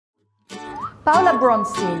Paula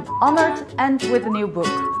Bronstein, honored and with a new book.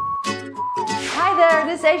 Hi there,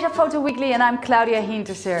 this is AsiaPhotoWeekly and I'm Claudia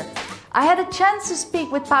Hinterseer. I had a chance to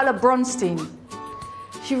speak with Paula Bronstein.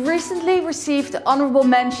 She recently received the honorable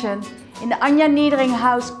mention in the Anja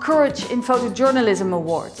Niederinghaus Courage in Photojournalism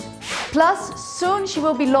Award. Plus, soon she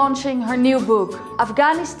will be launching her new book,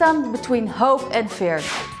 Afghanistan Between Hope and Fear.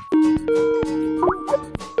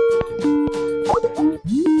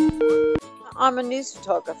 I'm a news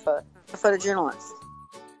photographer, a photojournalist.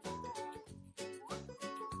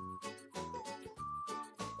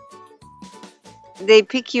 They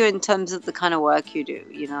pick you in terms of the kind of work you do,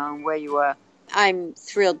 you know, and where you work. I'm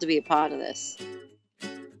thrilled to be a part of this.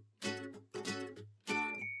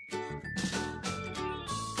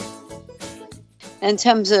 In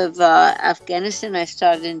terms of Afghanistan, I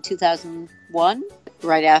started in 2001,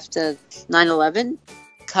 right after 9/11,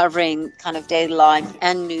 covering kind of daily life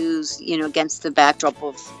and news, you know, against the backdrop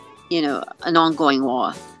of, you know, an ongoing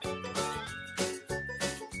war.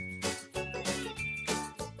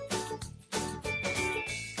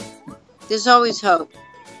 There's always hope,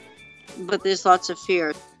 but there's lots of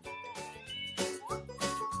fear.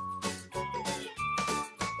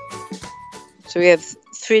 So we have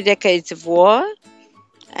 3 decades of war,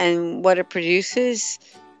 and what it produces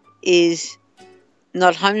is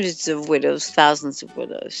not hundreds of widows, thousands of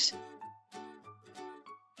widows.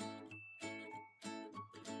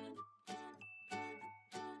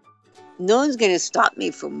 No one's going to stop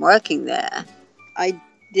me from working there. I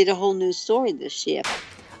did a whole new story this year.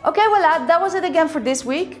 Okay, voila, that was it again for this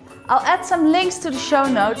week. I'll add some links to the show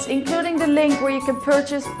notes, including the link where you can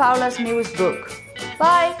purchase Paula's newest book.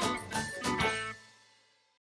 Bye!